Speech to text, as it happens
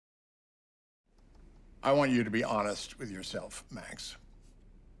I want you to be honest with yourself, Max.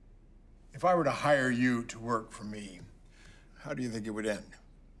 If I were to hire you to work for me, how do you think it would end?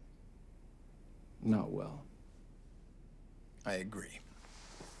 Not well. I agree.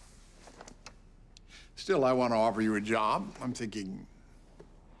 Still, I want to offer you a job. I'm thinking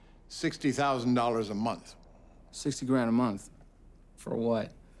 $60,000 a month. 60 grand a month? For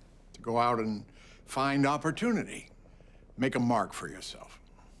what? To go out and find opportunity. Make a mark for yourself.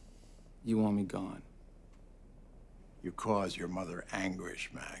 You want me gone? You cause your mother anguish,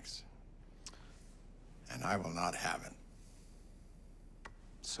 Max. And I will not have it.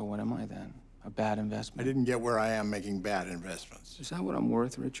 So what am I then? A bad investment? I didn't get where I am making bad investments. Is that what I'm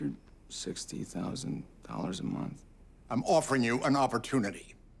worth, Richard? $60,000 a month? I'm offering you an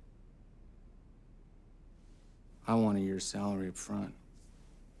opportunity. I want a year's salary up front.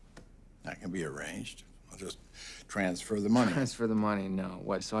 That can be arranged. I'll just transfer the money. Transfer the money? No.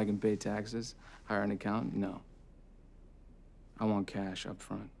 What, so I can pay taxes? Hire an accountant? No. I want cash up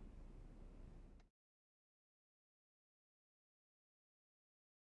front.